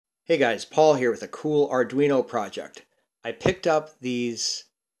Hey guys, Paul here with a cool Arduino project. I picked up these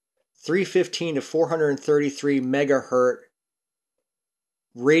 315 to 433 megahertz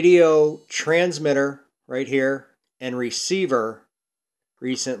radio transmitter right here and receiver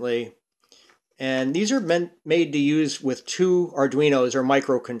recently. And these are made to use with two Arduinos or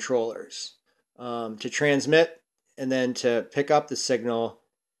microcontrollers to transmit and then to pick up the signal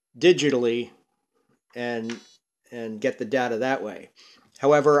digitally and get the data that way.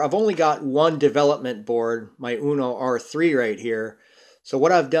 However, I've only got one development board, my Uno R3 right here. So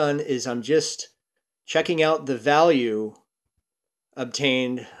what I've done is I'm just checking out the value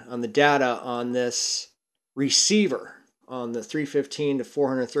obtained on the data on this receiver, on the 315 to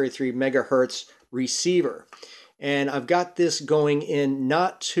 433 megahertz receiver. And I've got this going in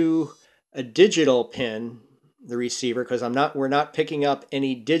not to a digital pin, the receiver, because we're not picking up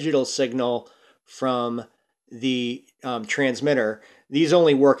any digital signal from the transmitter. These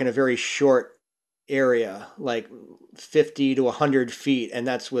only work in a very short area, like 50 to 100 feet, and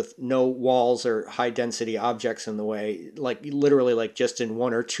that's with no walls or high density objects in the way, like literally like just in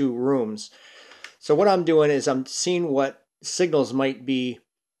one or two rooms. So what I'm doing is I'm seeing what signals might be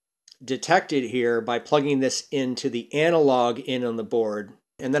detected here by plugging this into the analog in on the board.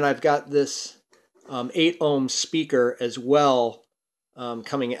 And then I've got this 8 ohm speaker as well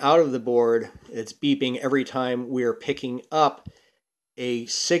coming out of the board. It's beeping every time we're picking up a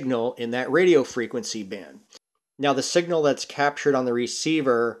signal in that radio frequency band. Now the signal that's captured on the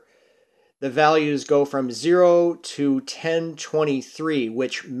receiver, the values go from 0 to 1023,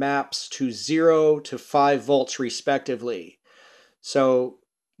 which maps to 0 to 5 volts respectively. So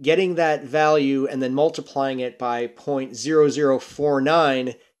getting that value and then multiplying it by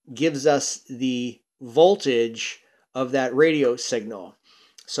 0.0049 gives us the voltage of that radio signal.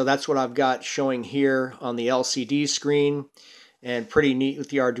 So that's what I've got showing here on the LCD screen. And pretty neat with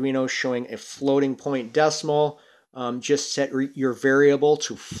the Arduino showing a floating point decimal. Just set your variable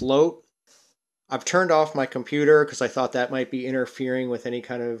to float. I've turned off my computer because I thought that might be interfering with any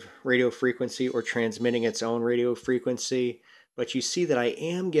kind of radio frequency or transmitting its own radio frequency. But you see that I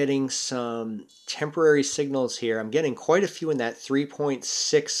am getting some temporary signals here. I'm getting quite a few in that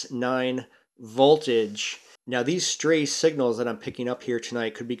 3.69 voltage. Now these stray signals that I'm picking up here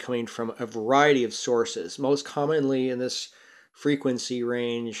tonight could be coming from a variety of sources. Most commonly in this frequency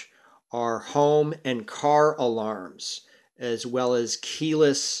range are home and car alarms, as well as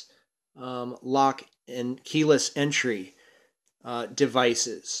keyless lock and keyless entry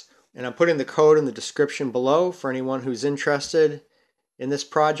devices. And I'm putting the code in the description below for anyone who's interested in this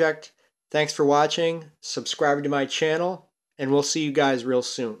project. Thanks for watching, subscribe to my channel, and we'll see you guys real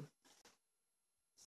soon.